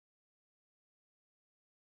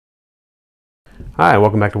Hi,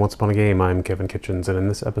 welcome back to Once Upon a Game. I'm Kevin Kitchens, and in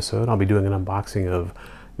this episode I'll be doing an unboxing of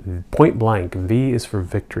Point Blank, V is for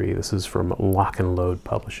Victory. This is from Lock and Load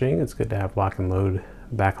Publishing. It's good to have Lock and Load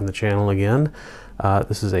back on the channel again.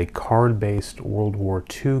 This is a card-based World War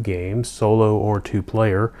II game, solo or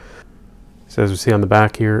two-player. So as we see on the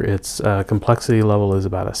back here, its complexity level is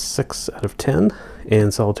about a 6 out of 10,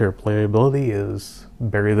 and solitaire playability is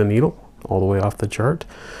bury the needle, all the way off the chart.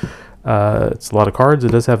 It's a lot of cards.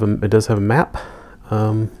 It does have a map.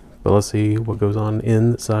 But let's see what goes on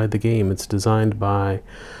inside the game. It's designed by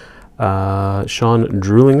Sean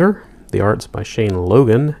Drulinger. The art's by Shane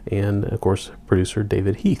Logan, and of course producer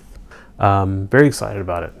David Heath. Very excited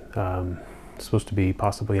about it. It's supposed to be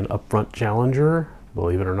possibly an upfront challenger,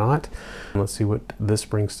 believe it or not. Let's see what this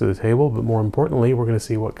brings to the table, but more importantly, we're going to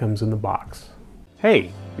see what comes in the box.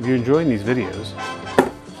 Hey, if you're enjoying these videos,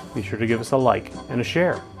 be sure to give us a like and a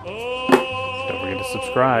share. Don't forget to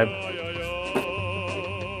subscribe.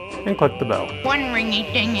 And click the bell. One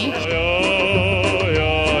ringy dingy.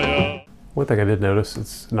 One thing I did notice,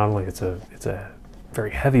 it's not only it's a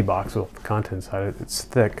very heavy box with the contents on it, it's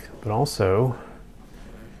thick, but also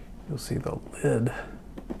you'll see the lid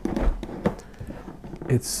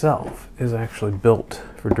itself is actually built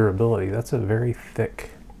for durability. That's a very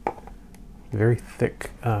thick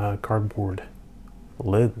cardboard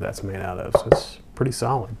lid that's made out of, so it's pretty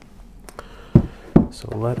solid. So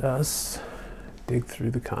let us dig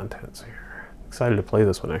through the contents here. Excited to play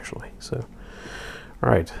this one actually. So, all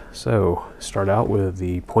right. So start out with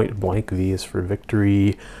the Point Blank V is for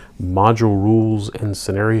Victory module rules and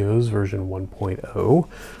scenarios version 1.0.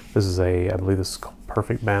 This is I believe this is called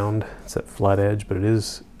Perfect Bound. It's at flat edge, but it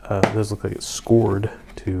does look like it's scored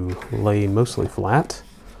to lay mostly flat.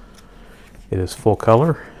 It is full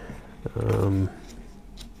color.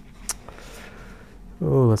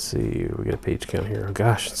 Oh, let's see, we get a page count here. Oh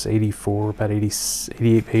gosh, it's 84, about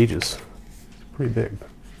 88 pages. Pretty big.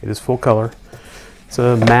 It is full color. It's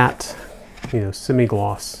a matte,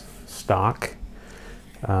 semi-gloss stock.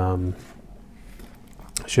 It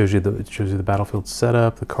shows you the battlefield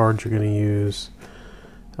setup, the cards you're going to use.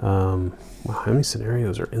 Wow, how many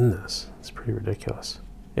scenarios are in this? It's pretty ridiculous,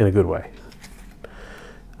 in a good way.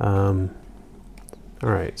 All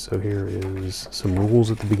right, so here is some rules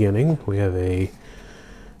at the beginning. We have a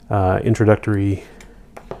introductory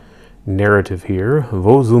narrative here,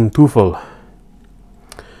 Wo zum Teufel.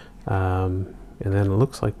 And then it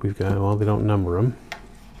looks like we've got, well, they don't number them.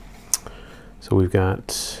 So we've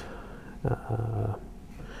got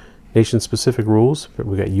nation-specific rules.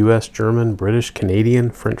 We've got US, German, British, Canadian,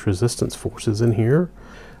 French resistance forces in here.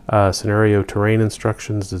 Scenario terrain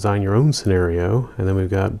instructions, design your own scenario. And then we've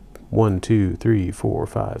got 1, 2, 3, 4,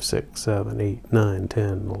 5, 6, 7, 8, 9,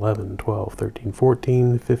 10, 11, 12, 13,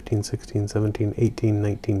 14, 15, 16, 17, 18,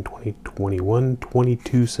 19, 20, 21,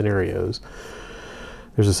 22 scenarios.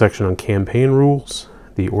 There's a section on campaign rules,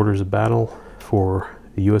 the orders of battle for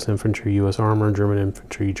the US infantry, US armor, German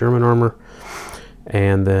infantry, German armor,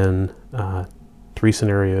 and then 3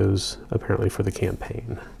 scenarios apparently for the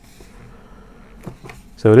campaign.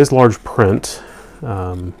 So it is large print.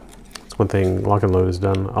 One thing Lock and Load has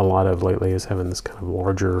done a lot of lately is having this kind of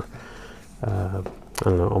larger, I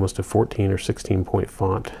don't know, almost a 14 or 16 point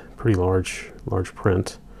font, pretty large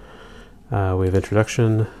print. We have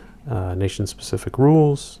introduction, nation-specific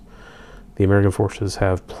rules. The American forces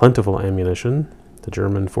have plentiful ammunition. The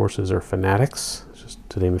German forces are fanatics, just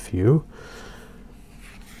to name a few.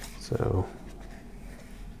 So,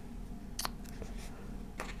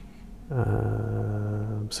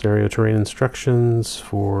 scenario terrain instructions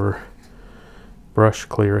for brush,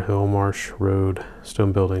 clear, hill, marsh, road,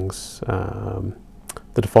 stone buildings. The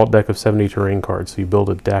default deck of 70 terrain cards, so you build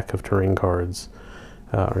a deck of terrain cards,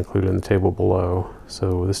 are included in the table below.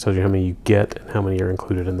 So this tells you how many you get and how many are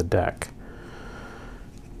included in the deck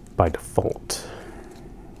by default.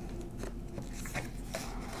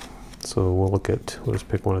 So we'll just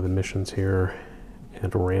pick one of the missions here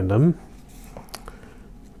at random.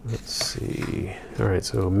 Let's see. All right,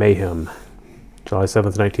 so Mayhem. July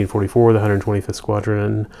 7th, 1944, the 125th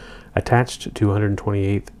Squadron, attached to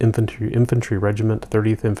 128th Infantry Regiment,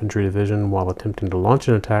 30th Infantry Division, while attempting to launch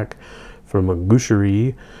an attack from a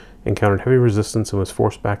Goucherie, encountered heavy resistance and was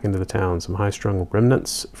forced back into the town. Some high-strung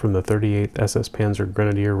remnants from the 38th SS Panzer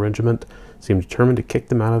Grenadier Regiment seemed determined to kick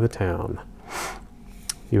them out of the town.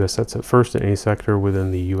 U.S. sets up first in any sector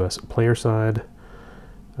within the U.S. player side.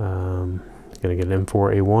 Going to get an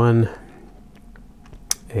M4A1,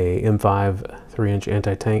 a M5 3-inch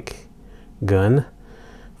anti-tank gun,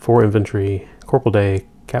 4 infantry, Corporal Day,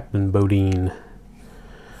 Captain Bodine.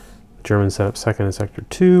 Germans set up second in Sector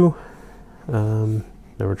 2.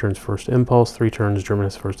 Never turns first impulse. 3 turns, German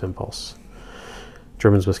has first impulse.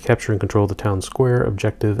 Germans must capture and control the town square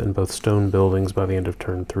objective and both stone buildings by the end of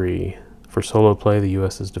turn 3. For solo play, the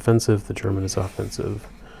US is defensive, the German is offensive.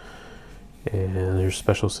 And there's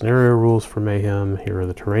special scenario rules for Mayhem. Here are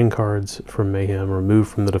the terrain cards from Mayhem. Remove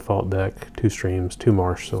from the default deck 2 streams, 2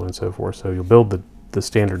 marsh, so on and so forth. So you'll build the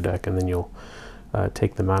standard deck, and then you'll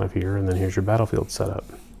take them out of here, and then here's your battlefield setup.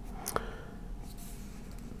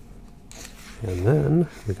 And then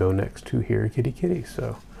we go next to here, kitty kitty.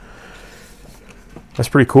 So that's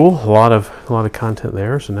pretty cool. A lot of content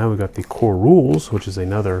there. So now we've got the core rules, which is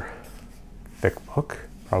another thick book,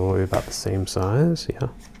 probably about the same size. Yeah,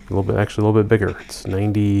 actually a little bit bigger. It's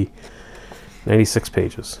 96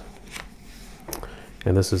 pages.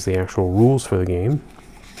 And this is the actual rules for the game.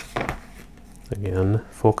 Again,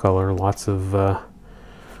 full color, lots of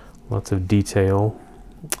detail.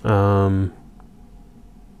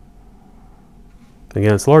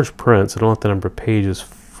 Again, it's large print, so don't let the number of pages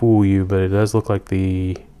fool you, but it does look like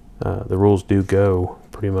the rules do go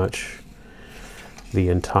pretty much the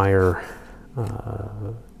entire,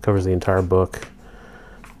 covers the entire book.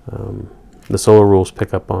 The solo rules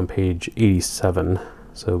pick up on page 87,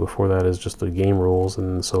 so before that is just the game rules,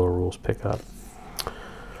 and the solo rules pick up.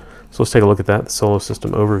 So let's take a look at that, the solo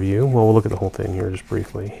system overview. Well, we'll look at the whole thing here just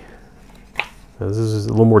briefly. Now, this is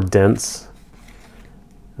a little more dense.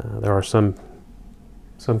 There are some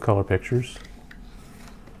color pictures,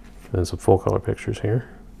 and some full color pictures here.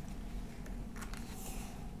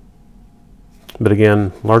 But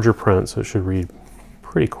again, larger print, so it should read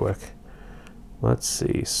pretty quick. Let's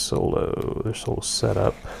see, solo, there's solo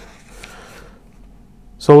setup.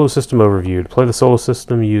 Solo system overview. To play the solo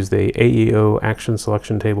system, use the AEO action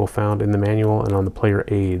selection table found in the manual and on the player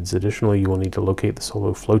aids. Additionally, you will need to locate the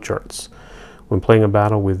solo flowcharts. When playing a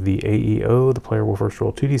battle with the AEO, the player will first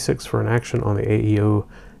roll 2d6 for an action on the AEO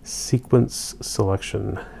sequence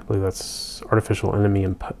selection. I believe that's artificial enemy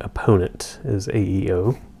opponent is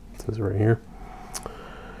AEO. It says right here. The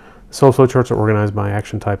solo flowcharts are organized by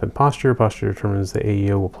action type and posture. Posture determines the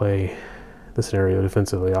AEO will play the scenario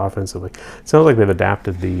defensively, offensively. It sounds like they've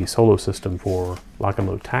adapted the solo system for Lock and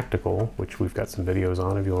Load Tactical, which we've got some videos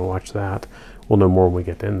on if you want to watch that. We'll know more when we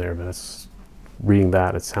get in there, but it's, reading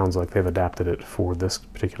that, it sounds like they've adapted it for this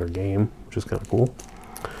particular game, which is kind of cool.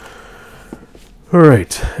 All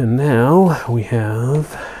right, and now we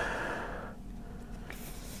have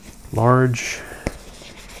large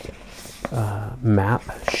map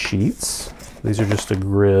sheets. These are just a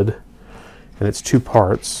grid, and it's 2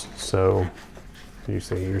 parts. So you're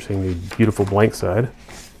seeing the beautiful blank side,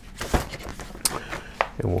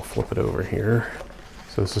 and we'll flip it over here.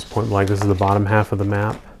 So this is point blank. This is the bottom half of the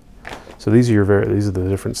map. So these are the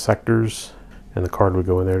different sectors, and the card would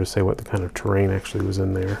go in there to say what the kind of terrain actually was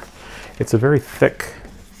in there. It's a very thick,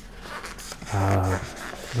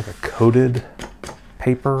 like a coated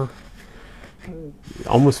paper.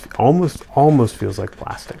 Almost feels like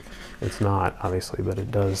plastic. It's not, obviously, but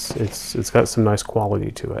it does. It's got some nice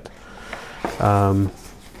quality to it.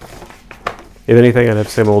 If anything, I'd have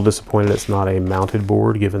to say I'm a little disappointed it's not a mounted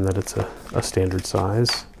board, given that it's a standard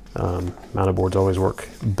size. Mounted boards always work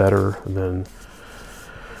better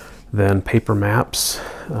than paper maps,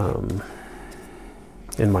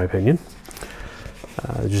 in my opinion.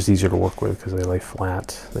 It's just easier to work with because they lay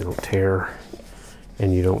flat, they don't tear,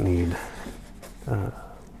 and you don't need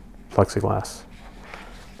plexiglass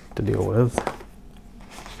to deal with.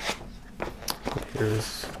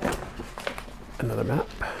 Here's another map.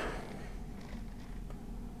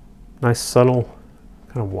 Nice subtle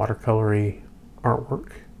kind of watercolory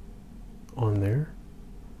artwork on there.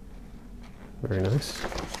 Very nice.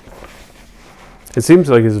 It seems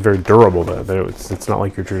like it's very durable though, that it's not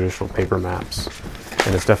like your traditional paper maps,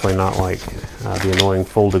 and it's definitely not like the annoying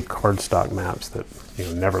folded cardstock maps that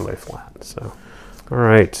never lay flat. So, all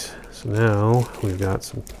right, so now we've got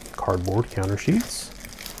some cardboard counter sheets,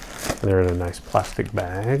 and they're in a nice plastic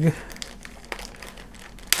bag.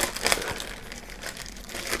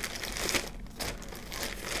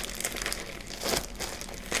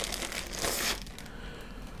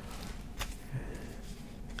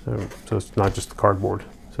 So it's not just the cardboard.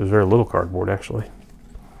 So there's very little cardboard actually.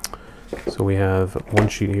 So we have 1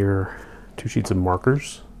 sheet here, 2 sheets of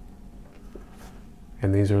markers.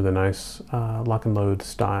 And these are the nice lock and load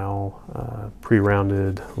style,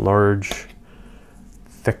 pre-rounded, large,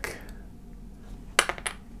 thick,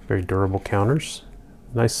 very durable counters.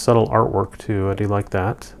 Nice subtle artwork too, I do like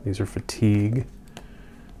that. These are fatigue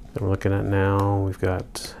that we're looking at now. We've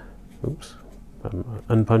got, oops, I'm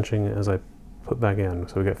unpunching as I put back in.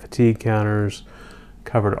 So we got fatigue counters,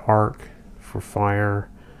 covered arc for fire,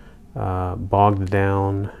 bogged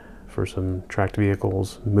down for some tracked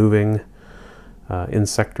vehicles, moving, in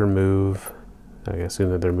sector move. I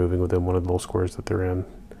assume that they're moving within one of the little squares that they're in.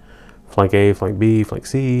 Flank A, flank B, flank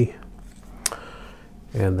C.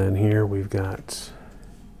 And then here we've got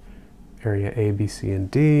area A, B, C,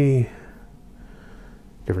 and D.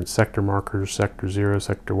 Different sector markers, sector 0,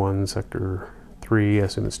 sector 1, sector 3. I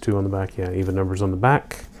assume it's 2 on the back. Yeah, even numbers on the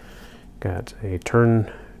back. Got a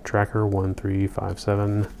turn tracker, 1, 3, 5,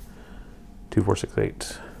 7, 2, 4, 6,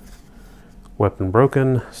 8. Weapon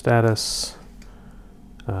broken status.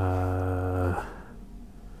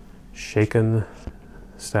 Shaken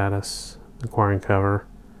status. Acquiring cover.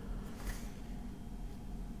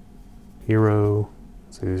 Hero.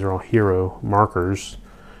 So these are all hero markers.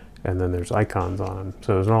 And then there's icons on them.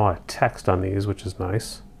 So there's not a lot of text on these, which is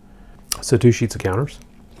nice. So 2 sheets of counters.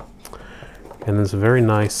 And then some very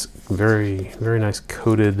nice, very nice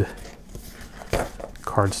coded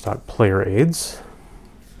cardstock player aids.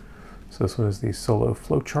 So this one is the Solo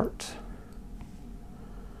flowchart.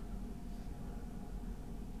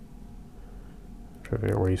 Try to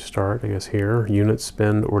figure out where you start, I guess here. Unit,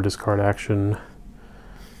 spend, or discard action.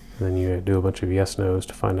 And then you do a bunch of yes, no's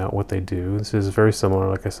to find out what they do. This is very similar,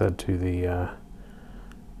 like I said, to the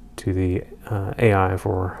AI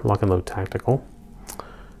for Lock and Load Tactical.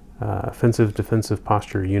 Offensive, defensive,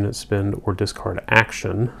 posture, unit, spend, or discard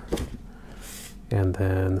action. And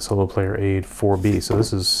then the Solo Player Aid 4B. So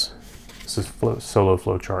this is Solo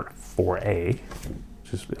Flowchart 4A,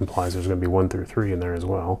 which just implies there's going to be 1 through 3 in there as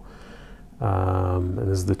well. And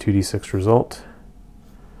this is the 2d6 result.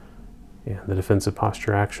 Yeah, the defensive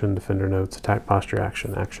posture action, defender notes, attack posture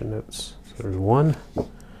action, action notes. So there's 1.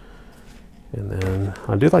 And then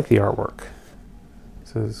I do like the artwork. It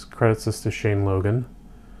says credits this to Shane Logan.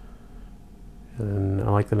 And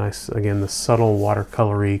I like the nice, again, the subtle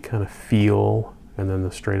watercolory kind of feel, and then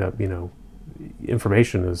the straight up, you know,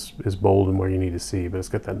 information is bold and where you need to see, but it's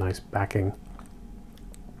got that nice backing.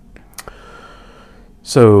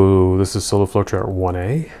 So this is Solo Flowchart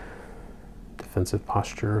 1A. Offensive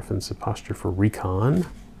posture for recon.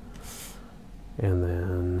 And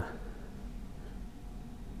then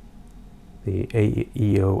the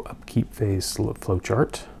AEO upkeep phase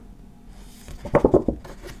flowchart.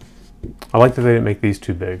 I like that they didn't make these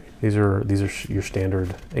too big. These are your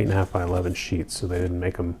standard 8.5 by 11 sheets, so they didn't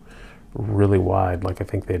make them really wide like I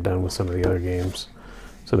think they'd done with some of the other games.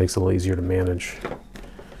 So it makes it a little easier to manage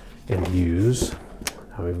and use.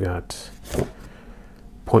 Now we've got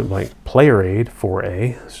Point Blank Player Aid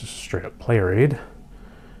 4A. This is straight up player aid.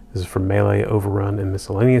 This is for melee, overrun, and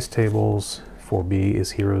miscellaneous tables. 4B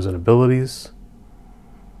is heroes and abilities.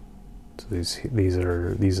 So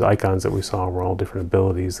these icons that we saw were all different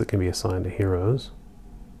abilities that can be assigned to heroes.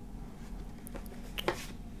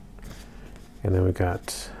 And then we've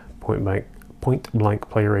got Point Blank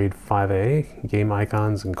Player Aid 5A, game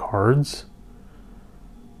icons and cards.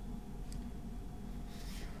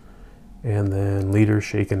 And then Leader,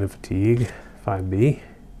 Shaken, and Fatigue 5B.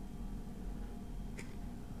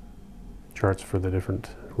 Charts for the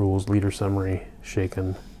different rules: Leader, Summary,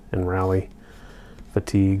 Shaken, and Rally.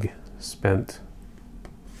 Fatigue, Spent.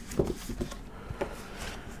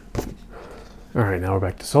 All right, now we're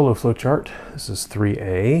back to Solo Flowchart. This is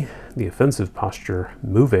 3A, the offensive posture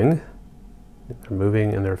moving. If they're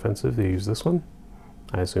moving and they're offensive, they use this one.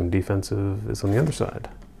 I assume defensive is on the other side.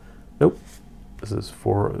 Nope. This is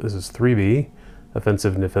 3B,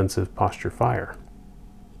 offensive and defensive posture fire.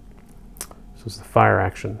 So it's the fire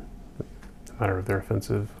action, no matter if they're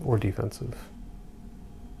offensive or defensive.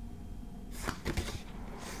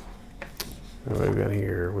 What we've got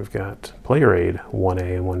here, we've got Player Aid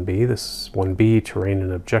 1A and 1B. This is 1B, terrain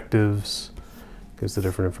and objectives. Gives the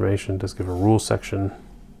different information. Does give a rules section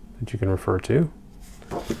that you can refer to.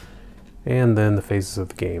 And then the phases of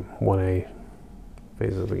the game, 1A,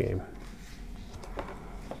 phases of the game.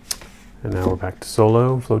 And now we're back to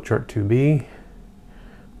Solo, Flowchart 2B,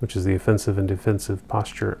 which is the offensive and defensive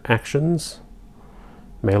posture actions.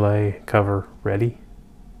 Melee, cover, ready.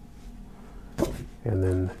 And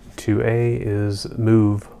then 2A is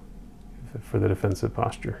move for the defensive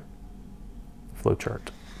posture flowchart.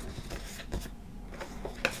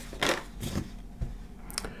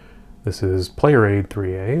 This is Player Aid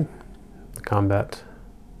 3A, the combat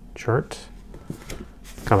chart.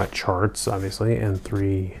 Combat charts, obviously, and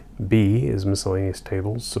 3B is miscellaneous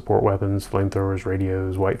tables, support weapons, flamethrowers,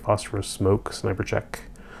 radios, white phosphorus, smoke, sniper check,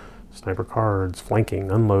 sniper cards,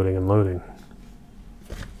 flanking, unloading, and loading.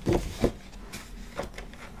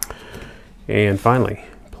 And finally,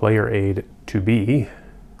 Player Aid 2B,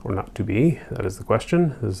 or not 2B, that is the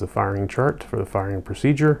question. This is the firing chart for the firing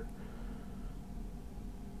procedure.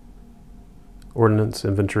 ordnance,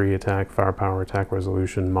 infantry, attack, firepower, attack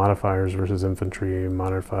resolution, modifiers versus infantry,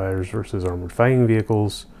 modifiers versus armored fighting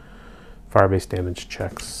vehicles, fire-based damage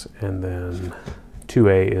checks, and then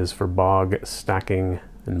 2A is for bog, stacking,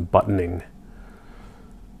 and buttoning.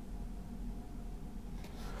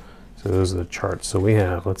 So those are the charts. So we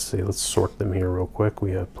have, let's see, let's sort them here real quick.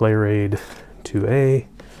 We have play raid 2A.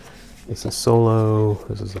 This is solo.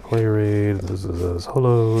 This is a play raid. This is a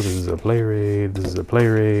solo. This is a play raid. This is a play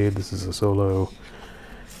raid. This is a solo.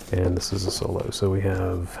 And this is a solo. So we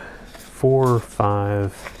have 4,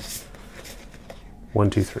 5, 1,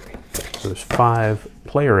 2, 3. So there's 5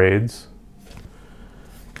 play raids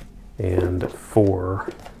and 4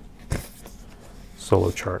 solo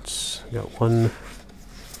charts. We got 1,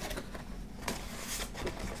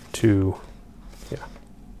 2,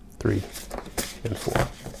 3, and 4.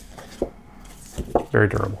 Very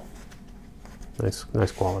durable.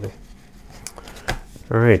 Nice quality.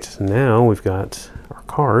 All right, now we've got our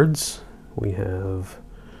cards. We have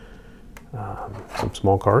some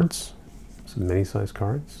small cards, some mini-sized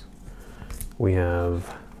cards. We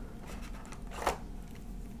have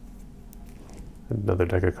another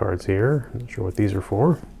deck of cards here. Not sure what these are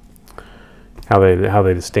for. How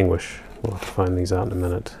they distinguish. We'll have to find these out in a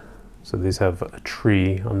minute. So these have a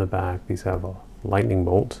tree on the back. These have a lightning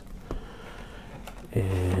bolt.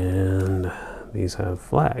 And these have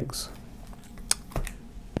flags.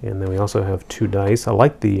 And then we also have 2 dice. I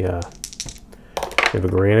like the, we have a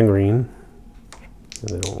gray and a green. And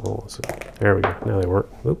they don't roll. So there we go. Now they work.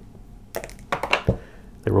 Oop.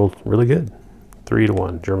 They rolled really good. 3 to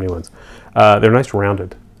 1. Germany wins. They're nice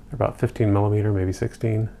rounded. They're about 15 millimeter, maybe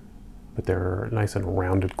 16. But they're nice and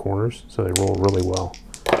rounded corners, so they roll really well.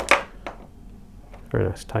 Very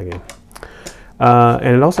nice tie game.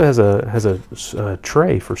 And it also has a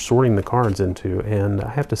tray for sorting the cards into, and I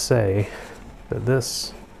have to say that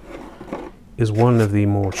this is one of the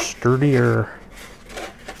more sturdier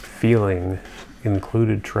feeling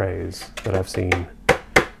included trays that I've seen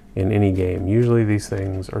in any game. Usually these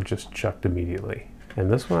things are just chucked immediately,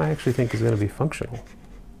 and this one I actually think is going to be functional.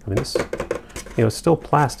 I mean, this, you know, it's still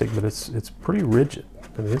plastic, but it's pretty rigid.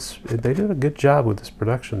 I mean, they did a good job with this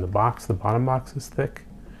production. The bottom box is thick,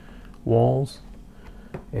 walls,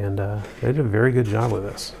 and they did a very good job with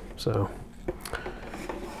this. So,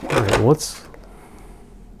 all right, well,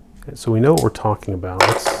 so we know what we're talking about.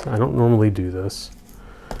 I don't normally do this,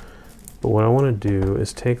 but what I want to do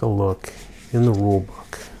is take a look in the rule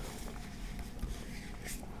book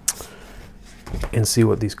and see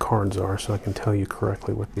what these cards are, so I can tell you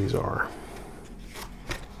correctly what these are.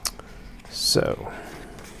 So,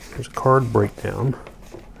 there's a card breakdown.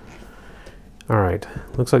 All right,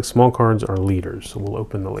 looks like small cards are leaders, so we'll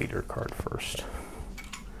open the leader card first.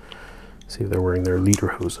 See if they're wearing their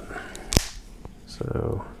lederhosen.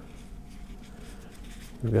 So,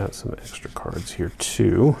 we've got some extra cards here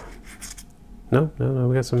too. No,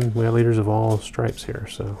 we got leaders of all stripes here,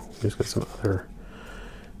 so we just got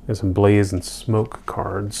some blaze and smoke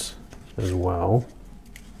cards as well.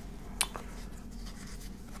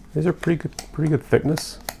 These are pretty good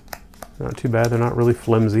thickness. Not too bad. They're not really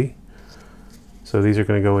flimsy. So these are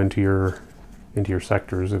going to go into your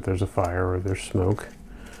sectors if there's a fire or if there's smoke.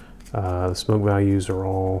 The smoke values are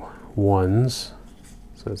all 1s,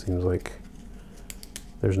 so it seems like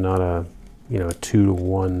there's not a 2 to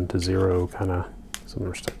 1 to 0 kind of. Some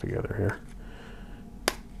are stuck together here.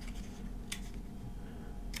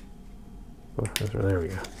 Oh, there we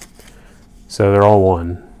go. So they're all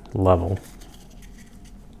 1 level.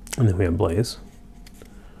 And then we have blaze.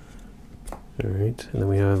 All right, and then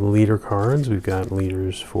we have leader cards. We've got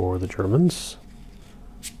leaders for the Germans.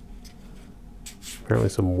 Apparently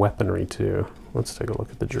some weaponry too. Let's take a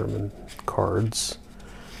look at the German cards,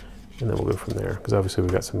 and then we'll go from there, because obviously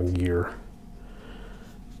we've got some gear.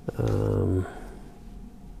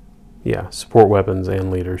 Yeah, support weapons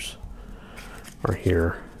and leaders are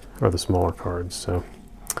here, are the smaller cards. So,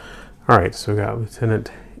 all right, so we got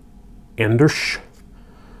Lieutenant Anders,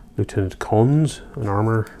 Lieutenant Konz, an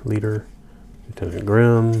armor leader, Lieutenant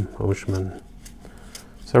Grimm, Oshman,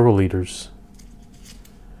 several leaders.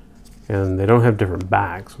 And they don't have different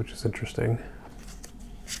backs, which is interesting.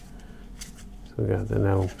 So we got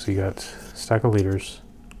so you got a stack of leaders,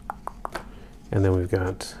 and then we've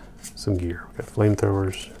got some gear. We've got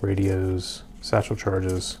flamethrowers, radios, satchel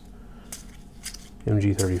charges,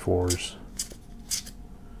 MG34s,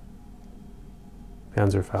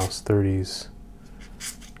 Panzerfaust 30s,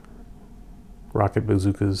 rocket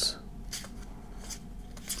bazookas,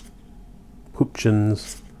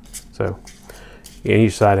 Pupchins. So, and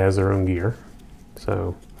each side has their own gear.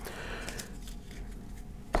 So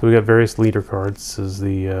So we got various leader cards. This is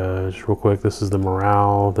the, just real quick, this is the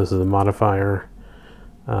morale, this is the modifier,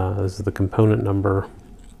 this is the component number,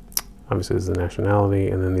 obviously this is the nationality,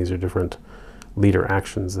 and then these are different leader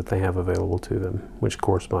actions that they have available to them, which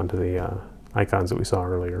correspond to the icons that we saw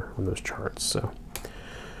earlier on those charts. So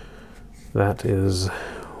that is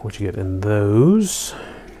what you get in those.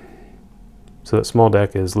 So that small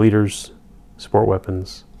deck is leaders, support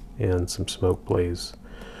weapons, and some smoke blaze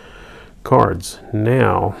cards.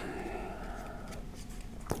 Now,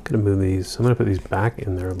 I'm going to move these. I'm going to put these back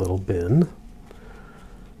in their little bin,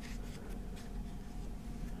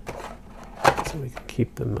 so we can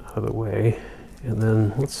keep them out of the way. And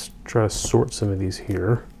then let's try to sort some of these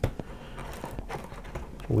here.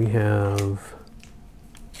 We have,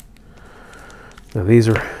 now these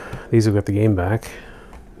have got the game back.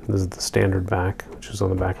 This is the standard back, which is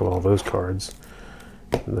on the back of all those cards.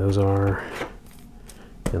 And those are,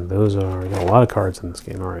 and those are, got a lot of cards in this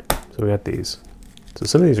game. All right, so we got these. So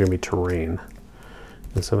some of these are going to be terrain,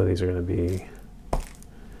 and some of these are going to be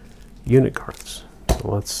unit cards. So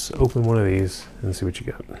let's open one of these and see what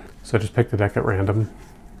you got. So I just picked the deck at random.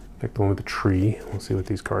 Picked the one with the tree. We'll see what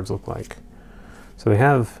these cards look like. So they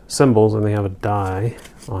have symbols and they have a die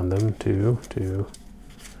on them too. Okay,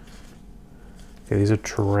 these are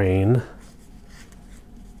terrain.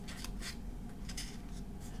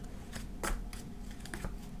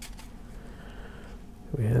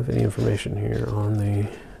 Do we have any information here on the,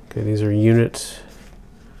 okay, these are unit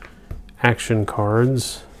action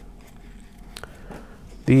cards.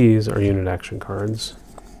 These are unit action cards.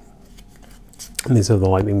 And these have the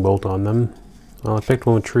lightning bolt on them. Well, I picked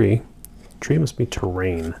one with tree. Tree must be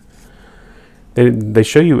terrain. They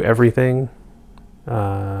show you everything,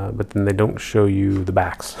 but then they don't show you the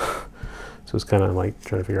backs. So it's kind of like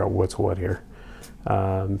trying to figure out what's what here.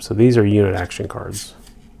 So these are unit action cards.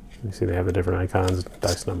 You see they have the different icons,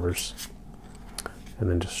 dice numbers, and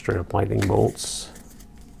then just straight up lightning bolts.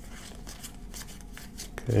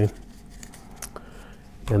 Okay.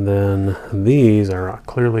 And then these are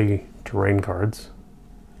clearly terrain cards.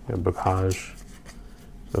 You have bocage,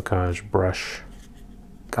 brush.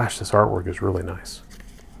 Gosh, this artwork is really nice.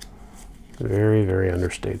 Very, very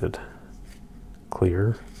understated.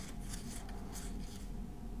 Clear.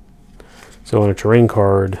 So on a terrain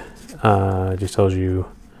card, it just tells you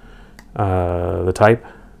the type.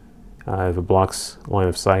 If it blocks line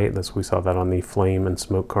of sight, we saw that on the flame and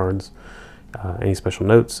smoke cards. Any special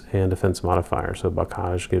notes and defense modifier. So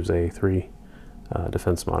bocage gives a 3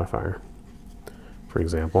 defense modifier, for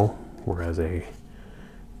example, whereas a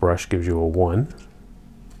brush gives you a 1.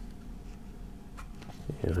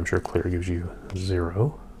 And I'm sure clear gives you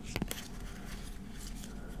 0.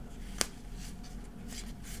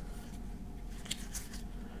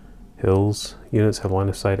 Hills. Units have line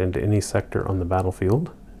of sight into any sector on the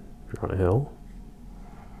battlefield, if you're on a hill.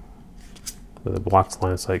 But it blocks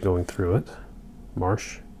line of sight going through it.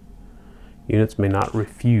 Marsh. Units may not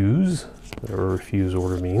refuse, whatever refuse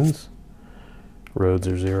order means. Roads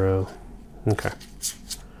are 0. Okay.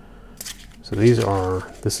 So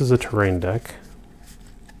this is a terrain deck.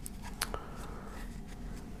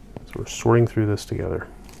 So we're sorting through this together.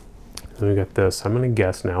 Then we got this. I'm going to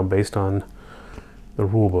guess now, based on the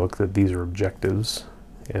rule book, that these are objectives,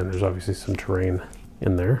 and there's obviously some terrain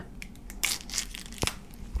in there.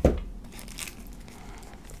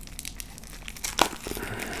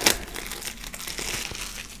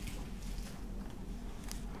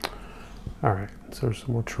 All right, so there's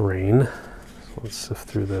some more terrain. So let's sift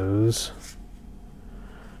through those.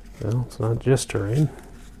 Well, it's not just terrain.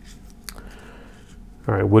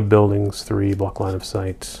 All right, wood buildings, 3, block line of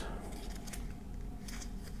sight.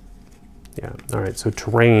 Yeah, all right, so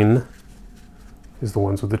terrain is the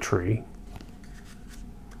ones with the tree.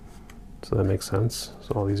 So that makes sense.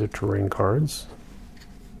 So all these are terrain cards.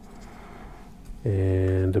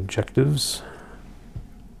 And objectives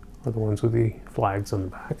are the ones with the flags on the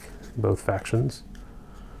back, both factions.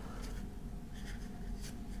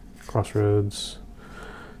 Crossroads.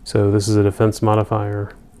 So this is a defense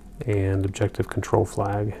modifier and objective control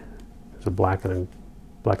flag. There's a black and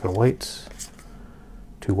a white.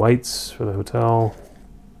 2 whites for the hotel.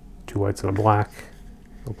 2 whites and a black.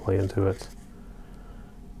 They'll play into it.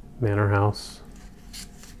 Manor house.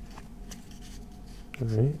 All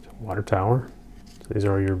right, water tower. So these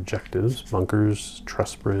are your objectives. Bunkers,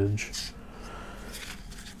 truss bridge.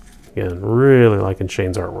 Again, really liking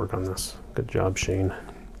Shane's artwork on this. Good job, Shane.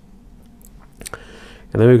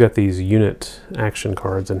 And then we've got these unit action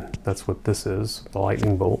cards, and that's what this is, the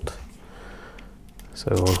lightning bolt.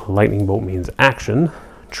 So lightning bolt means action,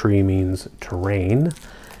 tree means terrain,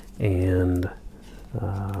 and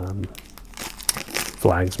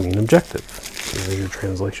flags mean objective. So there's your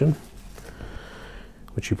translation,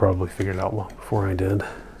 which you probably figured out long before I did.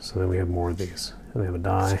 So then we have more of these. And they have a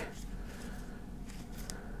die.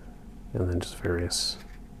 And then just various,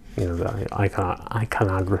 you know, the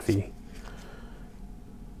iconography.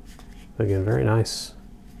 Again, very nice.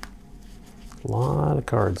 A lot of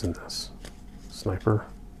cards in this. Sniper.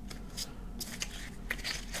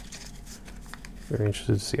 Very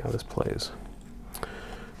interested to see how this plays.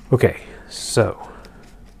 Okay, so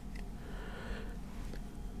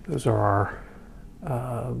those are our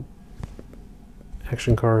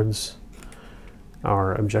action cards,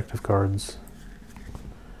 our objective cards,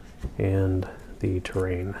 and the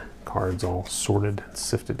terrain cards all sorted and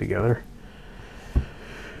sifted together.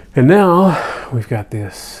 And now we've got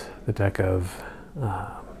the deck of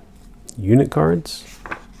unit cards.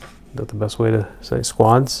 Is that the best way to say?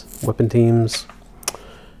 Squads, weapon teams,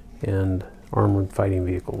 and armored fighting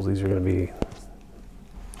vehicles. These are going to be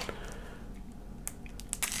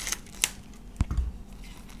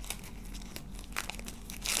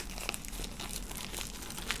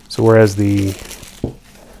so whereas the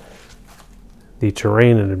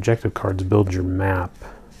terrain and objective cards build your map,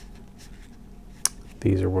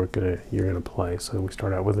 these are what you're gonna play. So we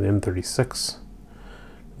start out with an M36.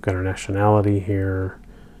 We've got our nationality here.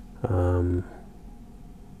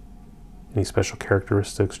 Any special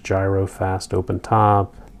characteristics: gyro, fast, open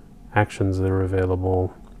top, actions that are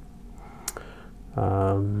available.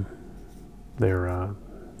 Their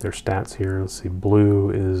stats here. Let's see. Blue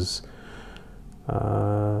is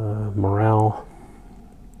morale.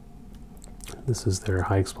 This is their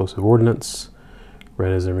high explosive ordnance.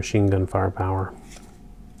 Red is their machine gun firepower.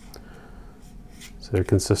 So they're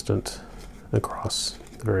consistent across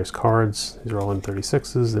the various cards. These are all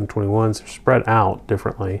M36s, M21s. They're spread out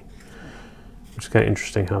differently, which is kind of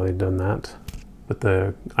interesting how they've done that. But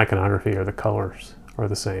the iconography or the colors are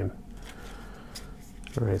the same.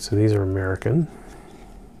 All right, so these are American.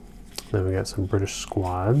 Then we got some British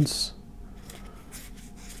squads.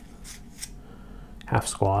 Half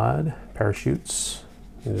squad, parachutes.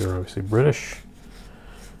 These are obviously British.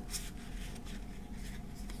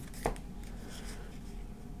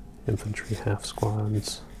 Infantry half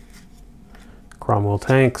squads. Cromwell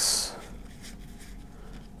tanks.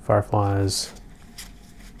 Fireflies.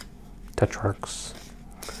 Tetrarchs.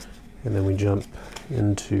 And then we jump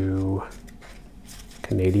into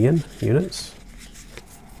Canadian units.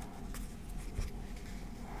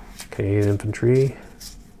 Canadian infantry.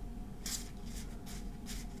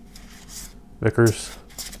 Vickers,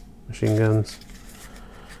 machine guns.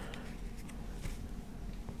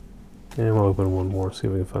 And we'll open one more, see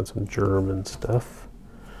if we can find some German stuff.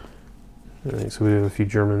 All right, so we have a few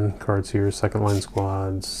German cards here. Second line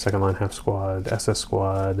squads, second line half squad, SS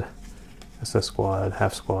squad,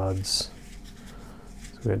 half squads.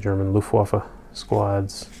 So we got German Luftwaffe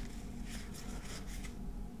squads.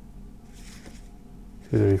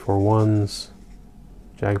 234 ones,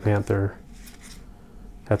 Jag Panther,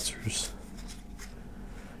 Hetzers.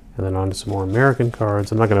 And then on to some more American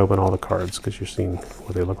cards. I'm not going to open all the cards because you're seeing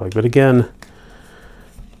what they look like. But again,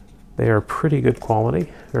 they are pretty good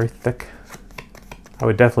quality, very thick. I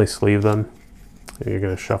would definitely sleeve them. If you're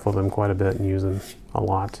going to shuffle them quite a bit and use them a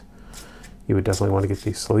lot, you would definitely want to get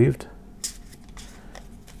these sleeved.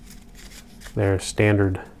 They're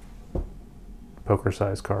standard poker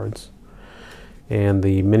size cards. And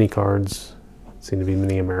the mini cards seem to be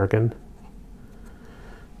mini American.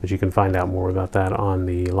 But you can find out more about that on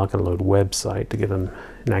the Lock and Load website to get an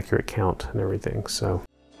accurate count and everything. So.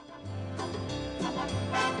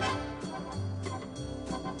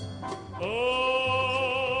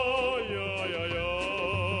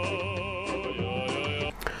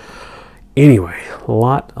 Anyway, a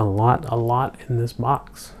lot in this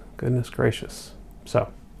box. Goodness gracious.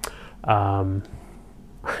 So, I'm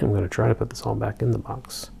going to try to put this all back in the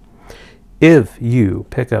box. If you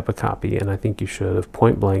pick up a copy, and I think you should, of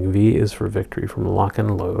Point Blank V is for Victory from Lock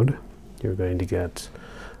and Load, you're going to get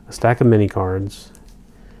a stack of mini cards,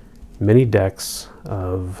 mini decks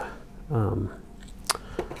of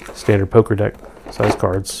standard poker deck size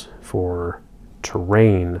cards for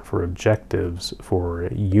terrain, for objectives, for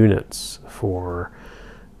units, for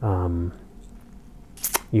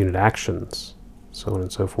unit actions, so on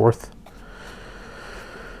and so forth.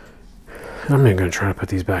 I'm not going to try to put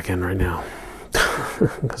these back in right now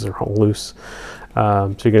because they're all loose.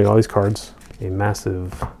 So you're getting all these cards, a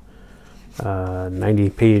massive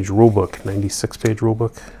 90-page rule book, 96-page rule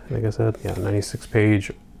book, I think I said. Yeah,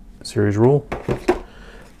 96-page series rule.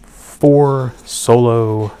 4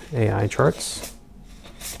 solo AI charts.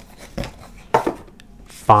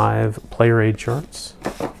 5 player aid charts.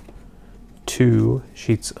 2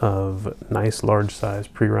 sheets of nice large size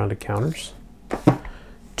pre-rounded counters,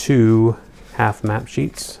 2 half map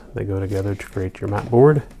sheets. They go together to create your map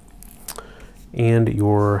board, and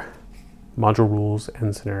your module rules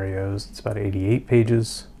and scenarios. It's about 88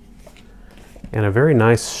 pages, and a very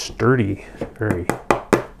nice sturdy, very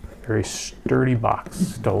sturdy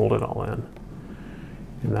box to hold it all in.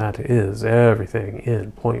 And that is everything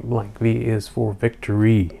in Point Blank V is for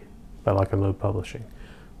Victory by Lock and Load Publishing.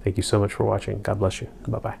 Thank you so much for watching. God bless you.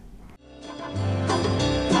 Bye-bye.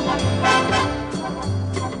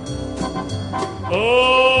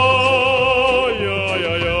 Oh!